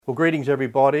Well, greetings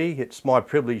everybody. It's my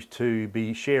privilege to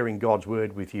be sharing God's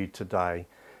Word with you today.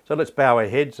 So let's bow our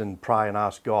heads and pray and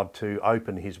ask God to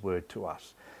open His Word to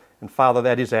us. And Father,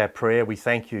 that is our prayer. We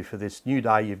thank you for this new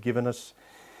day you've given us.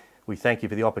 We thank you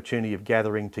for the opportunity of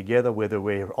gathering together, whether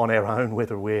we're on our own,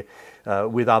 whether we're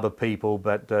with other people,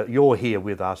 but you're here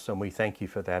with us and we thank you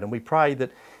for that. And we pray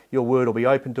that your Word will be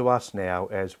open to us now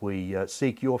as we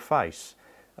seek your face.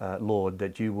 Lord,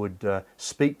 that you would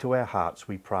speak to our hearts,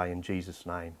 we pray in Jesus'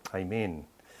 name. Amen.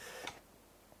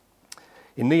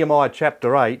 In Nehemiah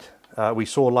chapter 8, we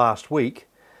saw last week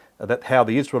that how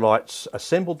the Israelites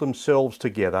assembled themselves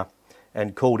together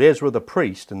and called Ezra the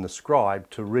priest and the scribe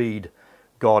to read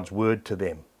God's word to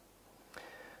them.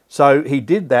 So he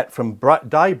did that from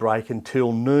daybreak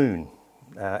until noon.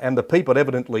 And the people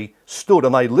evidently stood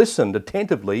and they listened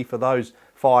attentively for those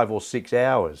 5 or 6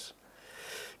 hours.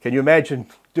 Can you imagine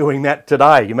doing that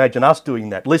today? Imagine us doing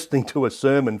that, listening to a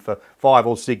sermon for 5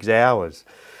 or 6 hours.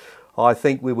 I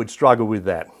think we would struggle with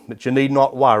that. But you need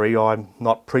not worry, I'm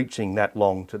not preaching that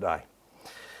long today.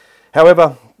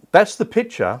 However, that's the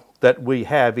picture that we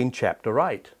have in chapter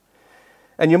 8.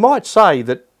 And you might say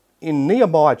that in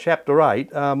Nehemiah chapter 8,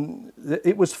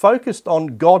 it was focused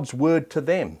on God's word to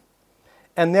them.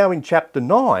 And now in chapter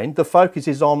 9, the focus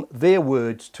is on their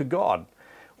words to God,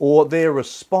 or their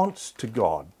response to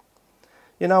God.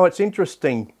 You know, it's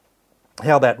interesting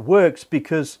how that works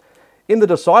because in the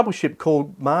discipleship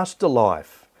called Master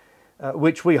Life,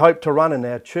 which we hope to run in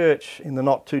our church in the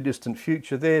not too distant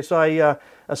future, there's a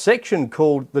section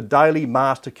called the Daily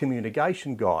Master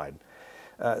Communication Guide.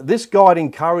 This guide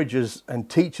encourages and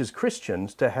teaches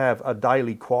Christians to have a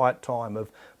daily quiet time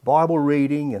of Bible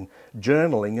reading and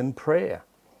journaling and prayer.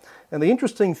 And the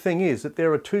interesting thing is that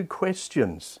there are 2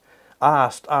 questions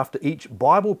asked after each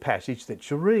Bible passage that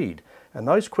you read. And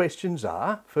those questions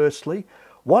are, firstly,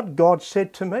 what God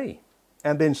said to me.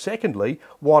 And then secondly,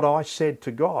 what I said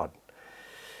to God.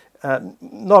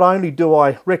 Not only do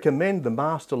I recommend the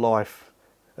Master Life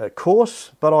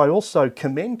course, but I also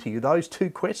commend to you those 2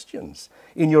 questions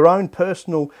in your own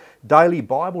personal daily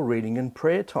Bible reading and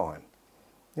prayer time.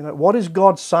 You know, what is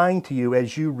God saying to you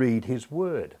as you read His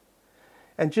Word?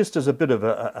 And just as a bit of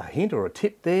a hint or a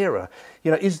tip there,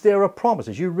 is there a promise?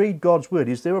 As you read God's Word,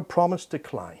 is there a promise to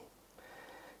claim?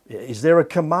 Is there a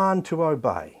command to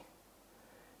obey?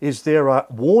 Is there a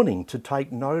warning to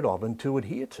take note of and to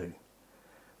adhere to?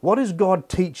 What is God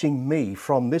teaching me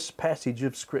from this passage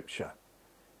of Scripture?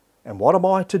 And what am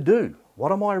I to do?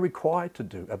 What am I required to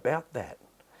do about that?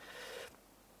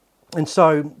 And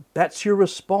so that's your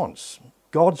response.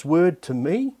 God's Word to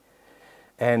me,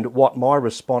 and what my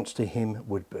response to Him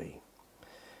would be.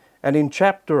 And in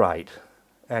chapter 8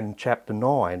 and chapter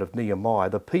 9 of Nehemiah,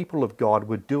 the people of God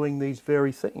were doing these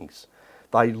very things.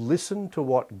 They listened to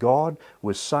what God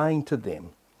was saying to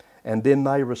them, and then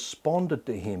they responded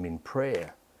to Him in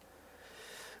prayer.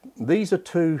 These are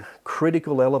 2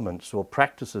 critical elements or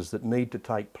practices that need to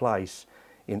take place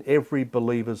in every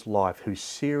believer's life who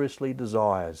seriously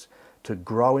desires to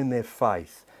grow in their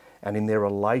faith and in their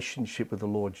relationship with the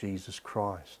Lord Jesus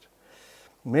Christ.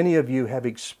 Many of you have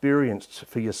experienced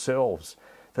for yourselves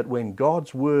that when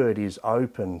God's Word is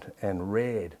opened and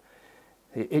read,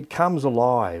 it comes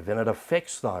alive and it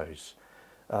affects those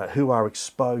who are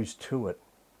exposed to it.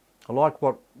 I like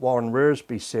what Warren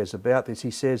Wiersbe says about this. He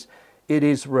says, it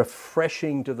is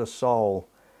refreshing to the soul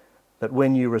that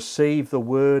when you receive the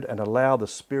Word and allow the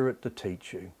Spirit to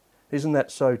teach you. Isn't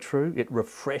that so true? It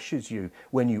refreshes you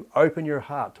when you open your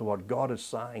heart to what God is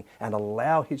saying and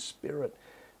allow His Spirit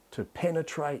to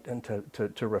penetrate and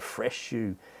to refresh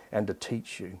you and to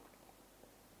teach you.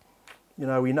 You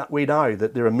know, we know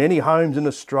that there are many homes in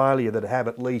Australia that have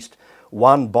at least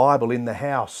one Bible in the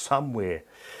house somewhere.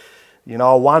 You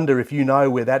know, I wonder if you know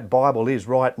where that Bible is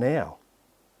right now.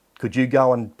 Could you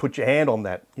go and put your hand on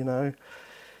that, you know?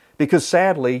 Because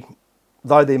sadly,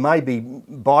 though there may be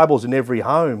Bibles in every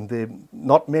home,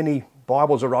 not many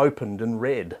Bibles are opened and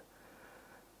read,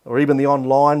 or even the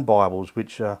online Bibles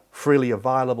which are freely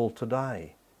available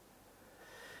today.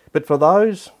 But for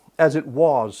those, as it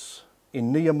was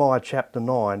in Nehemiah chapter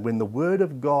 9, when the Word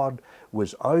of God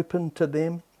was opened to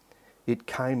them, it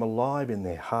came alive in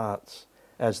their hearts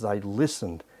as they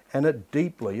listened, and it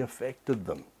deeply affected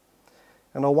them.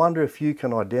 And I wonder if you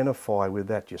can identify with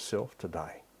that yourself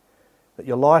today. That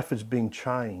your life has been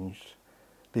changed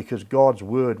because God's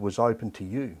Word was open to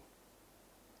you.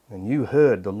 And you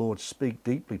heard the Lord speak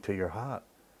deeply to your heart.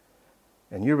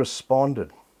 And you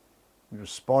responded. You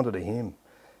responded to Him.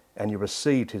 And you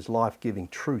received His life-giving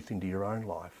truth into your own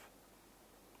life.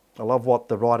 I love what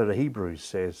the writer of Hebrews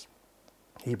says.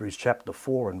 Hebrews chapter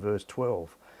 4 and verse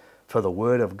 12. For the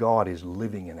word of God is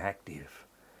living and active,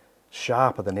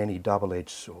 sharper than any double-edged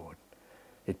sword.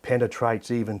 It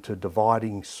penetrates even to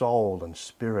dividing soul and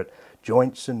spirit,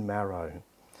 joints and marrow.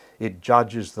 It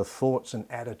judges the thoughts and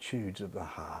attitudes of the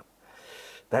heart.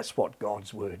 That's what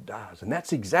God's word does. And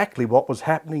that's exactly what was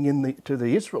happening to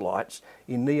the Israelites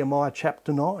in Nehemiah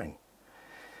chapter 9.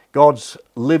 God's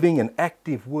living and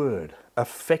active word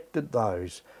affected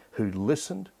those who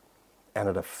listened, and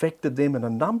it affected them in a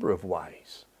number of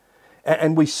ways.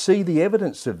 And we see the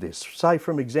evidence of this. Say,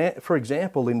 for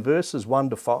example, in verses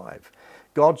 1 to 5,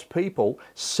 God's people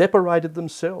separated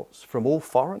themselves from all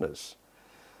foreigners.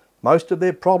 Most of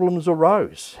their problems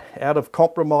arose out of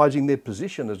compromising their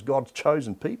position as God's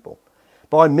chosen people.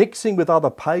 By mixing with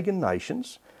other pagan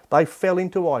nations, they fell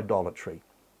into idolatry.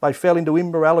 They fell into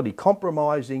immorality,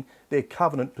 compromising their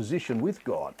covenant position with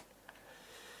God.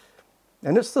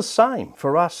 And it's the same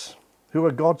for us who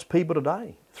are God's people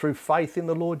today, through faith in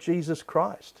the Lord Jesus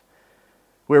Christ.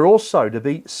 We're also to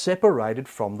be separated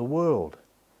from the world.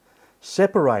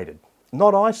 Separated,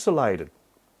 not isolated.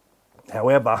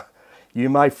 However, you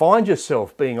may find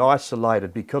yourself being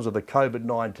isolated because of the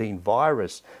COVID-19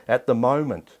 virus at the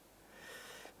moment.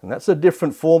 And that's a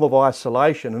different form of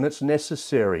isolation, and it's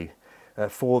necessary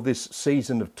for this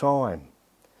season of time.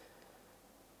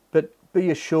 But be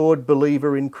assured,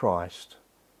 believer in Christ,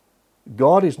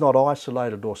 God is not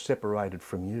isolated or separated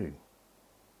from you.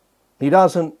 He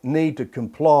doesn't need to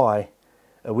comply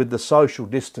with the social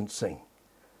distancing,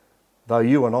 though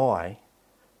you and I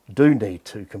do need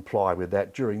to comply with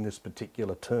that during this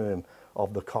particular term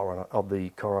of the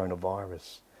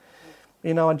coronavirus.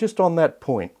 You know, and just on that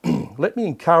point, let me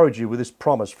encourage you with this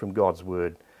promise from God's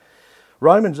word.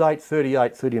 Romans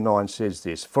 8:38-39 says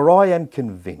this, "For I am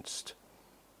convinced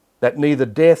that neither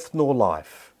death nor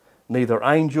life, neither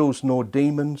angels nor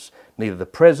demons, neither the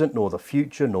present nor the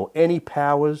future, nor any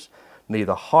powers,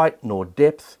 neither height nor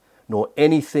depth, nor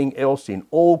anything else in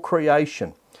all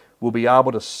creation will be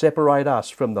able to separate us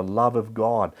from the love of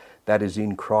God that is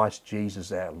in Christ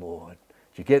Jesus our Lord."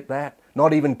 Do you get that?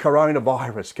 Not even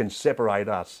coronavirus can separate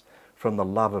us from the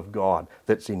love of God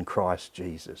that's in Christ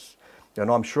Jesus.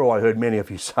 And I'm sure I heard many of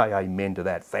you say amen to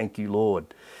that. Thank you,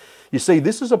 Lord. You see,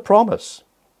 this is a promise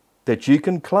that you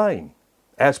can claim,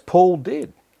 as Paul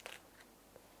did.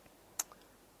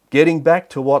 Getting back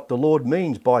to what the Lord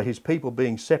means by his people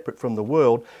being separate from the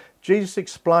world, Jesus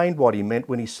explained what he meant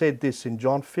when he said this in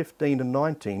John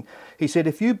 15:19. He said,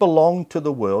 if you belong to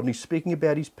the world, and he's speaking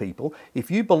about his people, if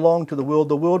you belong to the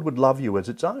world would love you as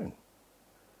its own.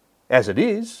 As it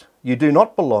is, you do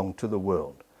not belong to the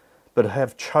world, but I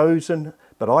have chosen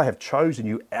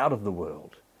you out of the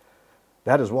world.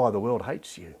 That is why the world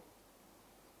hates you.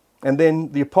 And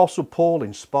then the Apostle Paul,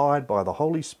 inspired by the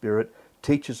Holy Spirit,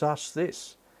 teaches us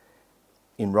this.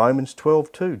 In Romans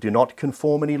 12:2, do not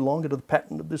conform any longer to the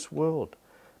pattern of this world,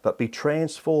 but be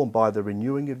transformed by the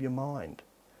renewing of your mind.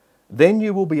 Then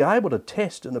you will be able to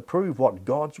test and approve what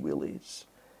God's will is,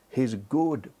 his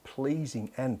good, pleasing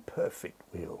and perfect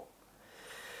will.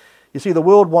 You see, the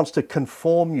world wants to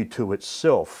conform you to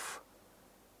itself,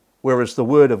 whereas the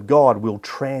Word of God will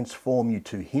transform you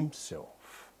to himself.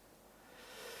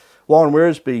 Warren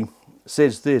Wiersbe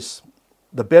says this,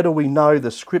 the better we know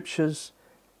the Scriptures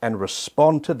and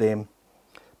respond to them,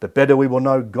 the better we will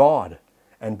know God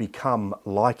and become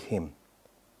like him.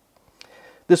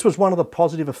 This was one of the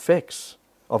positive effects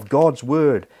of God's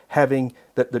word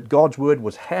that God's word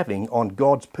was having on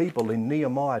God's people in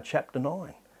Nehemiah chapter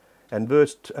 9. And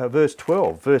verse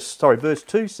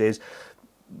 2 says,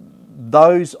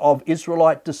 those of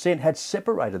Israelite descent had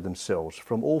separated themselves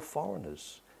from all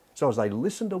foreigners. So as they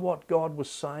listened to what God was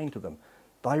saying to them,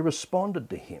 they responded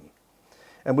to him.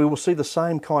 And we will see the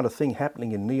same kind of thing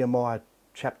happening in Nehemiah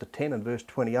chapter 10 and verse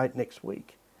 28 next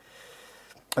week.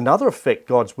 Another effect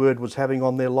God's word was having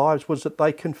on their lives was that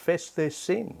they confessed their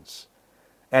sins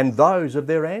and those of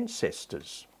their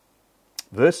ancestors.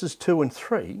 Verses 2 and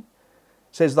 3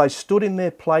 says they stood in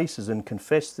their places and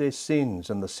confessed their sins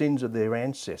and the sins of their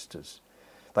ancestors.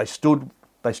 They stood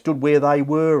where they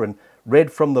were and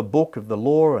read from the book of the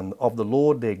law and of the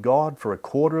Lord their God for a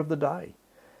quarter of the day,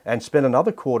 and spent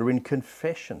another quarter in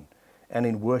confession and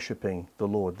in worshipping the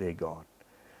Lord their God.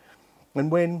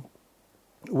 And when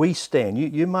we stand,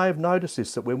 you may have noticed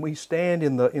this, that when we stand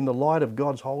in the light of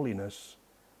God's holiness,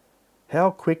 how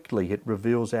quickly it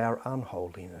reveals our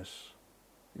unholiness.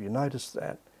 Have you noticed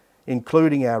that?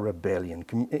 Including our rebellion,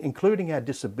 including our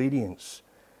disobedience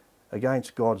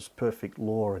against God's perfect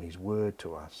law and his word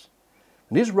to us.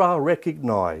 And Israel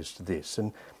recognised this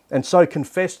and so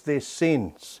confessed their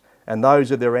sins and those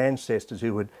of their ancestors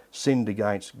who had sinned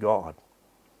against God.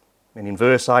 And in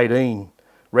verse 18,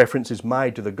 Reference is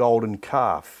made to the golden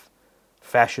calf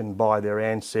fashioned by their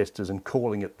ancestors and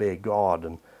calling it their God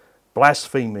and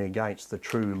blaspheming against the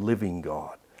true living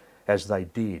God, as they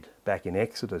did back in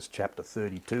Exodus chapter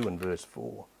 32 and verse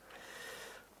 4.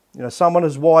 You know, someone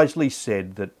has wisely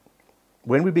said that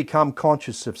when we become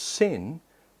conscious of sin,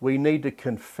 we need to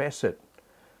confess it,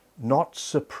 not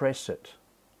suppress it.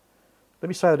 Let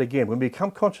me say that again. When we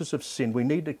become conscious of sin, we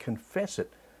need to confess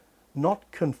it, not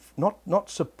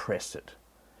suppress it.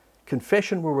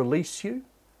 Confession will release you.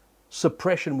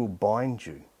 Suppression will bind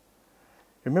you.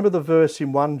 Remember the verse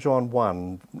in 1 John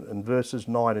 1 and verses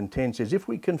 9 and 10 says, if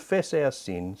we confess our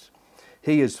sins,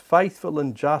 he is faithful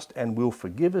and just and will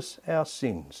forgive us our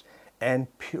sins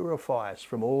and purify us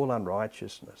from all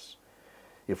unrighteousness.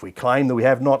 If we claim that we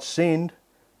have not sinned,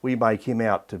 we make him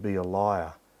out to be a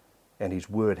liar, and his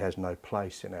word has no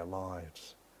place in our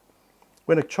lives.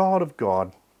 When a child of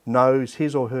God knows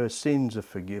his or her sins are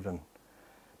forgiven,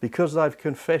 because they've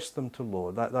confessed them to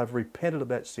Lord, they've repented of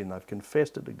that sin, they've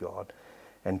confessed it to God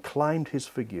and claimed his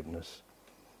forgiveness,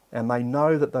 and they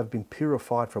know that they've been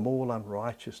purified from all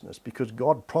unrighteousness because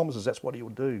God promises that's what he will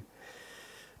do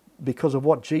because of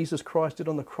what Jesus Christ did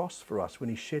on the cross for us when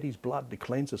he shed his blood to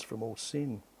cleanse us from all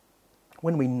sin.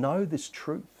 When we know this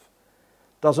truth,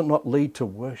 does it not lead to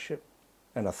worship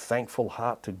and a thankful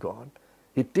heart to God?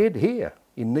 It did here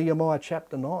in Nehemiah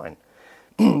chapter 9.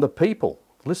 The people,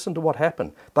 listen to what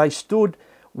happened. They stood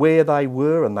where they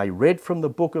were and they read from the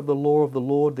book of the law of the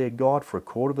Lord their God for a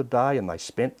quarter of the day, and they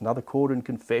spent another quarter in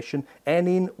confession and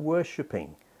in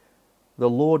worshipping the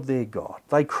Lord their God.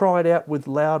 They cried out with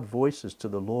loud voices to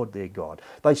the Lord their God.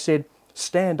 They said,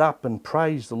 stand up and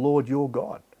praise the Lord your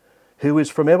God, who is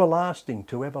from everlasting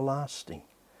to everlasting.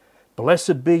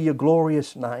 Blessed be your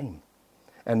glorious name,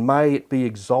 and may it be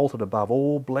exalted above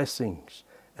all blessings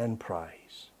and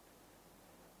praise.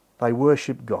 They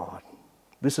worship God.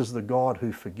 This is the God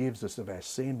who forgives us of our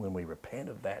sin when we repent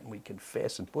of that and we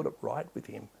confess and put it right with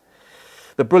him.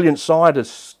 The brilliant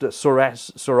scientist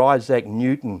Sir Isaac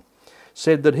Newton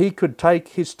said that he could take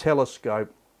his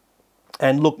telescope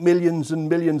and look millions and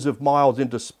millions of miles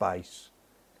into space.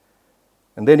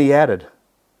 And then he added,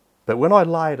 but when I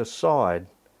lay it aside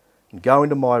and go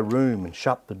into my room and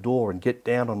shut the door and get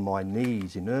down on my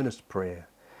knees in earnest prayer,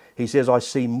 he says, I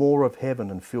see more of heaven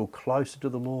and feel closer to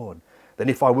the Lord than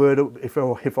if I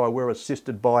were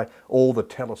assisted by all the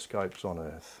telescopes on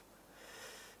earth.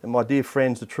 And my dear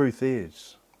friends, the truth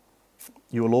is,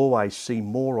 you will always see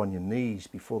more on your knees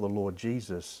before the Lord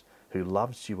Jesus, who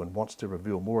loves you and wants to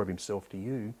reveal more of himself to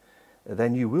you,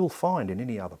 than you will find in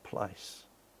any other place.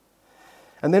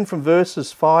 And then from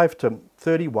verses 5 to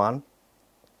 31,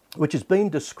 which has been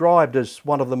described as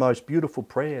one of the most beautiful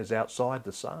prayers outside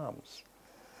the Psalms,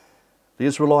 the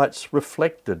Israelites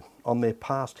reflected on their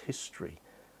past history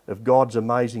of God's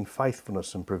amazing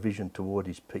faithfulness and provision toward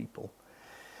his people.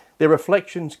 Their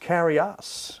reflections carry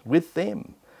us with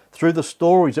them through the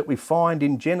stories that we find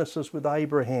in Genesis with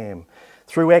Abraham,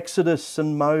 through Exodus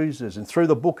and Moses, and through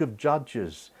the book of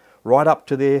Judges, right up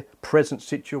to their present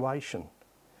situation.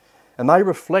 And they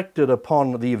reflected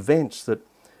upon the events that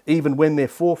even when their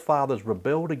forefathers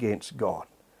rebelled against God,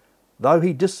 though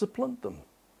he disciplined them,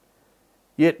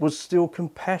 yet was still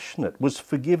compassionate, was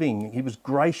forgiving, he was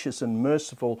gracious and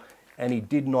merciful, and he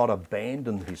did not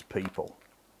abandon his people.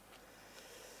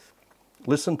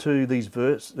 Listen to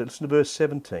verse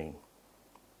 17.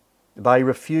 They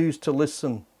refused to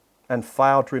listen and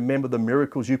failed to remember the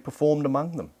miracles you performed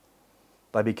among them.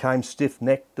 They became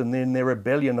stiff-necked and in their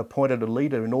rebellion appointed a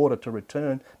leader in order to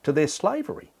return to their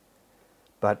slavery.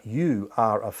 But you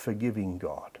are a forgiving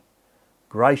God,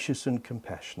 gracious and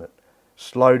compassionate,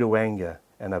 slow to anger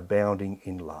and abounding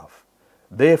in love.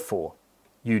 Therefore,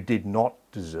 you did not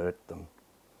desert them.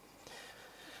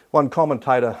 One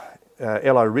commentator,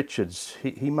 L.O. Richards,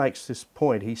 he makes this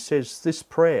point. He says this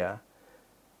prayer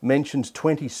mentions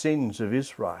 20 sins of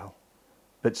Israel,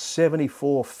 but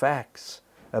 74 facts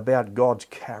about God's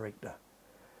character.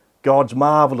 God's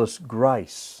marvellous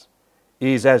grace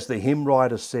is, as the hymn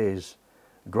writer says,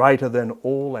 greater than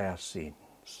all our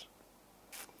sins.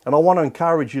 And I want to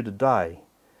encourage you today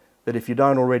that if you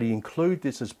don't already include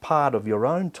this as part of your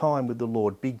own time with the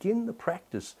Lord, begin the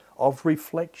practice of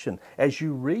reflection as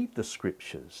you read the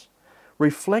Scriptures.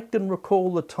 Reflect and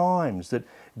recall the times that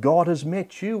God has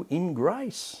met you in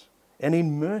grace and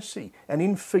in mercy and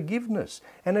in forgiveness.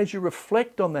 And as you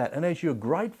reflect on that and as you're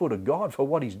grateful to God for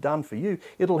what he's done for you,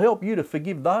 it'll help you to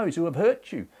forgive those who have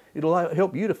hurt you. It'll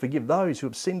help you to forgive those who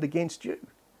have sinned against you.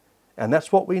 And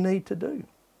that's what we need to do.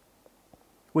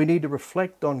 We need to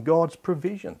reflect on God's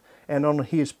provision and on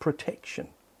his protection.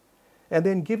 And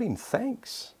then give him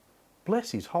thanks.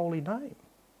 Bless his holy name.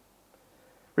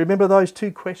 Remember those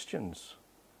two questions.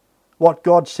 What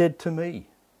God said to me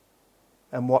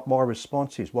and what my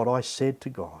response is, what I said to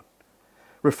God.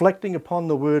 Reflecting upon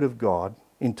the Word of God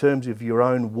in terms of your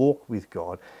own walk with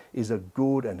God is a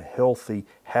good and healthy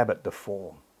habit to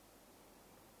form.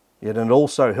 Yet it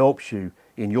also helps you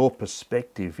in your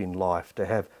perspective in life to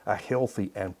have a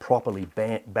healthy and properly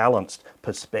balanced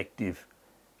perspective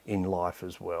in life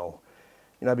as well.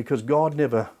 You know, because God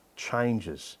never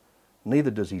changes, neither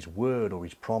does His Word or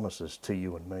His promises to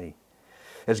you and me.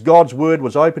 As God's Word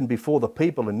was opened before the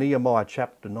people in Nehemiah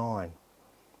chapter 9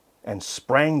 and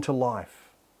sprang to life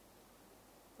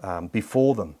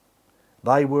before them,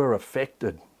 they were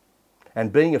affected.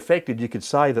 And being affected, you could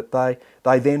say that they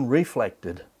then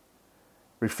reflected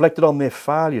on their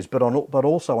failures, but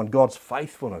also on God's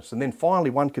faithfulness. And then finally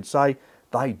one could say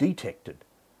they detected.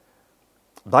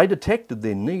 They detected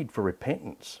their need for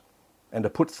repentance and to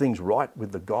put things right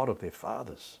with the God of their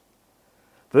fathers.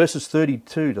 Verses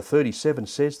 32 to 37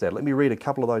 says that. Let me read a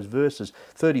couple of those verses.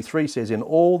 33 says, "In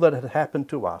all that had happened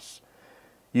to us,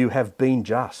 you have been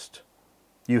just.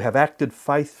 You have acted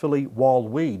faithfully while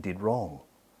we did wrong."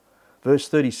 Verse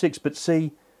 36, "But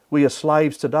see, we are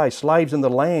slaves today, slaves in the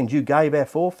land you gave our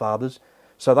forefathers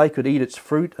so they could eat its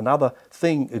fruit and other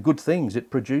good things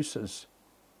it produces.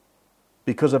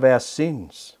 Because of our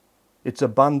sins, its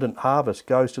abundant harvest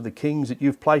goes to the kings that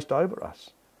you've placed over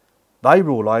us. They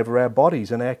rule over our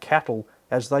bodies and our cattle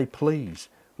as they please.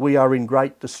 We are in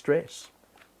great distress."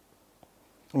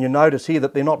 And you notice here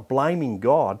that they're not blaming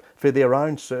God for their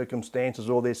own circumstances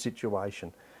or their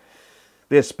situation.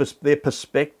 Their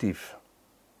perspective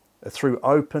through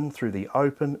the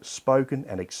open, spoken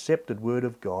and accepted Word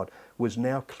of God was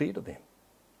now clear to them.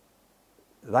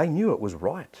 They knew it was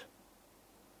right.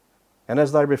 And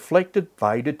as they reflected,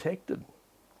 they detected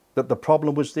that the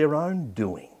problem was their own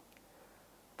doing.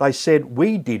 They said,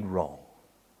 we did wrong.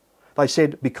 They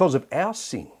said, because of our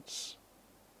sins.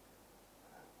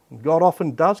 God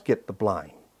often does get the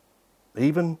blame,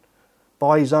 even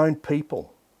by His own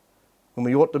people, when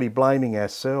we ought to be blaming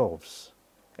ourselves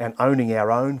and owning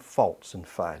our own faults and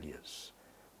failures,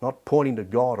 not pointing to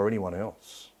God or anyone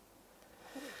else.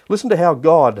 Listen to how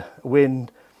God, when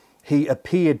He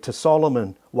appeared to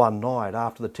Solomon one night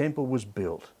after the temple was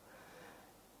built,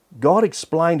 God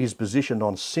explained His position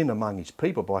on sin among His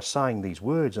people by saying these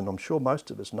words, and I'm sure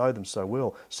most of us know them so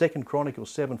well. 2 Chronicles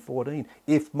 7:14,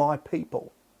 "If my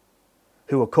people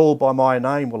who are called by my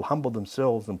name will humble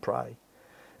themselves and pray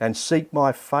and seek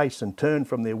my face and turn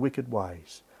from their wicked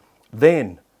ways,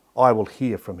 then I will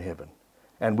hear from heaven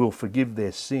and will forgive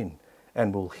their sin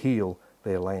and will heal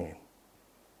their land."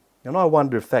 And I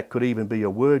wonder if that could even be a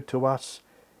word to us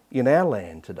in our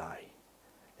land today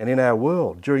and in our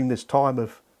world during this time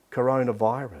of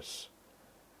coronavirus.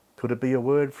 Could it be a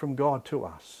word from God to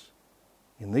us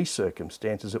in these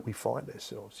circumstances that we find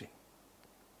ourselves in?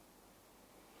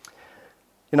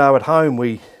 You know, at home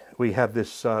we have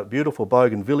this beautiful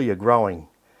bougainvillea growing.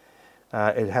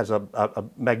 It has a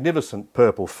magnificent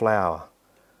purple flower,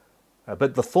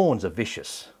 but the thorns are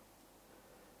vicious.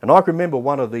 And I can remember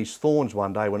one of these thorns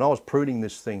one day when I was pruning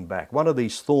this thing back. One of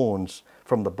these thorns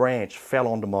from the branch fell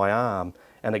onto my arm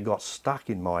and it got stuck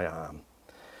in my arm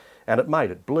and it made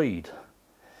it bleed.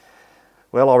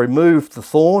 Well, I removed the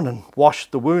thorn and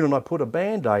washed the wound and I put a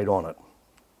Band-Aid on it.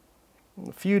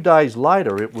 A few days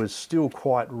later it was still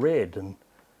quite red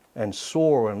and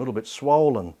sore and a little bit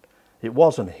swollen. It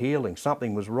wasn't healing,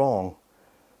 something was wrong.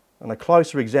 And a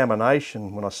closer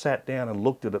examination, when I sat down and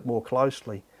looked at it more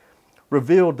closely,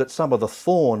 revealed that some of the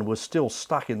thorn was still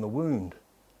stuck in the wound.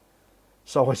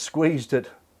 So I squeezed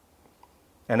it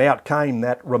and out came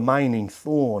that remaining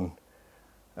thorn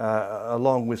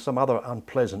along with some other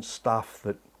unpleasant stuff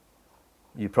that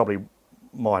you probably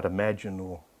might imagine,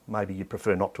 or maybe you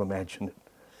prefer not to imagine it.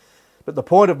 But the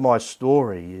point of my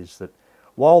story is that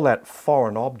while that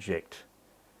foreign object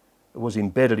was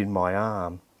embedded in my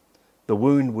arm, the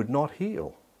wound would not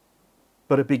heal,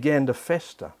 but it began to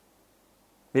fester.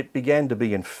 It began to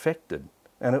be infected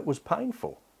and it was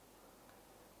painful.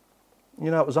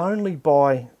 You know, it was only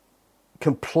by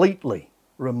completely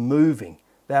removing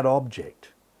that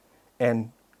object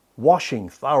and washing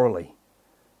thoroughly,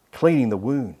 cleaning the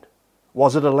wound,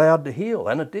 was it allowed to heal,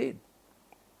 and it did.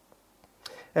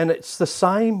 And it's the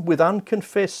same with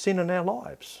unconfessed sin in our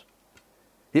lives.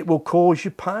 It will cause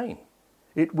you pain.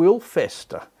 It will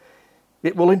fester.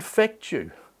 It will infect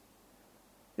you.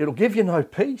 It'll give you no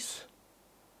peace.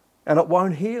 And it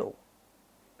won't heal.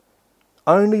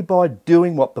 Only by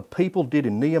doing what the people did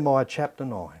in Nehemiah chapter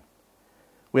 9.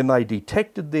 When they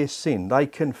detected their sin, they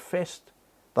confessed,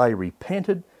 they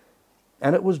repented,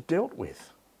 and it was dealt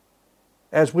with.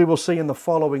 as we will see in the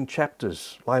following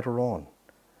chapters later on.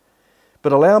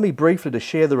 But allow me briefly to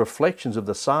share the reflections of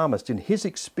the psalmist in his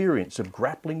experience of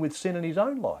grappling with sin in his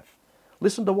own life.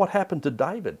 Listen to what happened to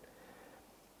David.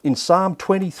 In Psalm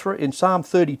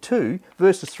 32,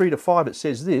 verses 3 to 5, it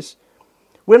says this,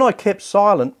 "When I kept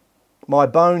silent, my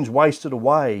bones wasted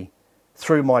away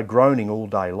through my groaning all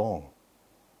day long.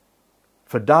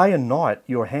 For day and night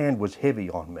your hand was heavy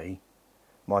on me.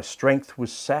 My strength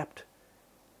was sapped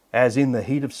as in the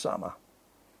heat of summer.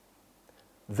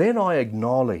 Then I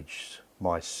acknowledged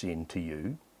my sin to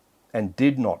you and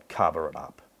did not cover it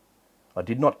up. I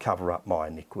did not cover up my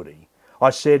iniquity. I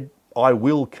said, I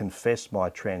will confess my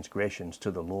transgressions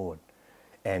to the Lord,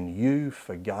 and you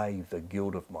forgave the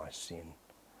guilt of my sin."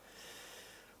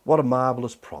 What a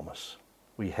marvellous promise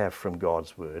we have from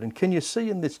God's word. And can you see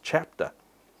in this chapter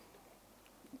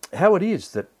how it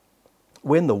is that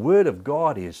when the word of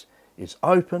God is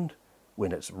opened,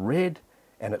 when it's read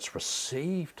and it's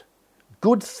received,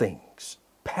 good things,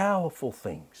 powerful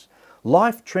things,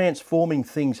 life-transforming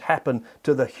things happen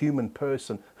to the human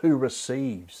person who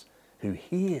receives, who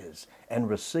hears and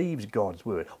receives God's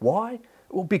word. Why?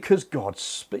 Well, because God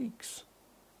speaks.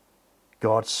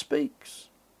 God speaks.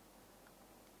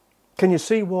 Can you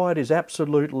see why it is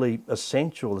absolutely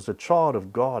essential as a child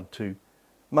of God to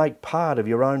make part of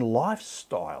your own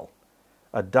lifestyle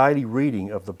a daily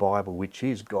reading of the Bible, which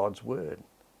is God's word?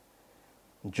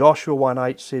 Joshua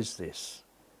 1:8 says this,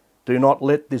 "Do not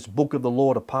let this book of the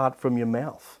law depart from your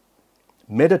mouth.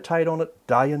 Meditate on it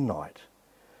day and night,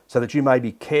 so that you may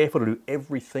be careful to do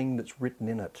everything that's written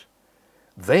in it.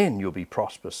 Then you'll be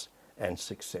prosperous and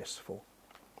successful."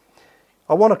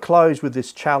 I want to close with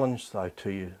this challenge, though, to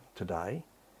you today.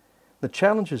 The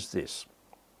challenge is this.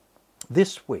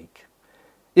 This week,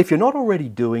 if you're not already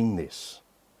doing this,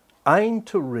 aim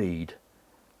to read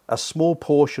a small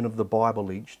portion of the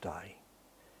Bible each day.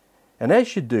 And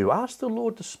as you do, ask the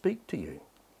Lord to speak to you.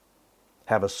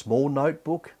 Have a small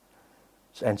notebook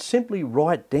and simply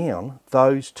write down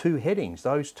those two headings,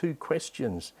 those two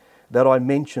questions that I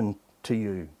mentioned to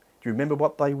you. Do you remember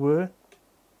what they were?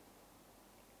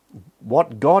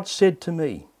 What God said to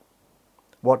me.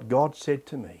 What God said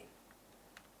to me.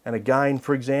 And again,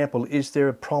 for example, is there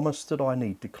a promise that I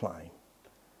need to claim?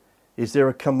 Is there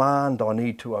a command I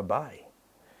need to obey?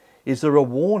 Is there a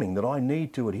warning that I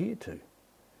need to adhere to?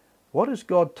 What is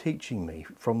God teaching me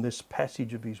from this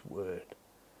passage of His Word?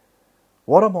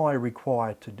 What am I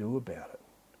required to do about it?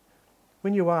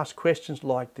 When you ask questions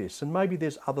like this, and maybe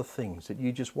there's other things that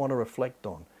you just want to reflect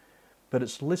on, but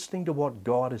it's listening to what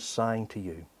God is saying to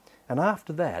you. And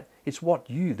after that, it's what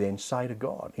you then say to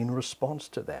God in response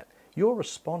to that. Your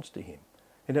response to Him.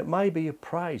 And it may be a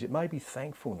praise, it may be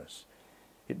thankfulness,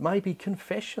 it may be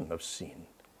confession of sin,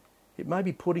 it may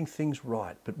be putting things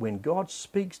right. But when God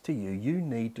speaks to you, you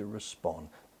need to respond.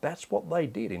 That's what they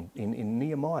did in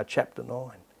Nehemiah chapter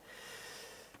 9.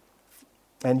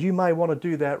 And you may want to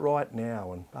do that right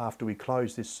now, and after we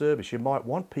close this service, you might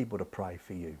want people to pray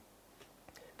for you.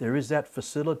 There is that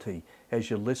facility as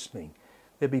you're listening.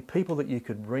 There'd be people that you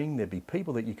could ring, there'd be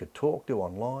people that you could talk to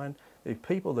online, there'd be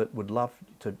people that would love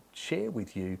to share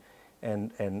with you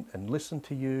and listen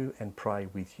to you and pray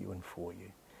with you and for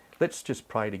you. Let's just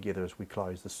pray together as we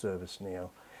close the service now.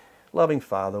 Loving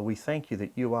Father, we thank you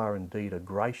that you are indeed a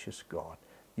gracious God.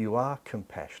 You are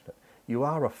compassionate. You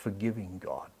are a forgiving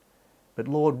God. But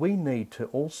Lord, we need to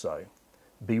also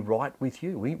be right with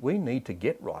you. We need to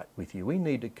get right with you. We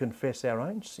need to confess our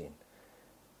own sin.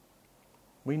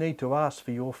 We need to ask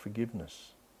for your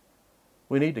forgiveness.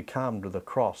 We need to come to the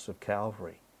cross of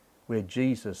Calvary, where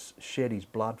Jesus shed his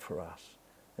blood for us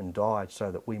and died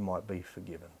so that we might be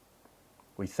forgiven.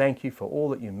 We thank you for all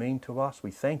that you mean to us.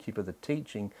 We thank you for the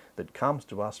teaching that comes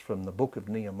to us from the book of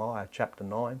Nehemiah chapter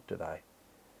 9 today.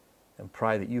 And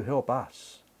pray that you help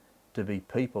us to be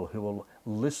people who will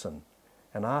listen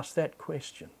and ask that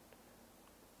question.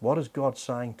 What is God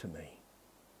saying to me?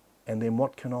 And then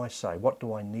what can I say? What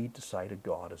do I need to say to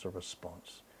God as a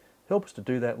response? Help us to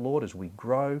do that, Lord, as we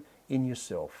grow in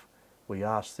yourself. We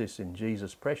ask this in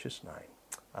Jesus' precious name.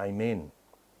 Amen.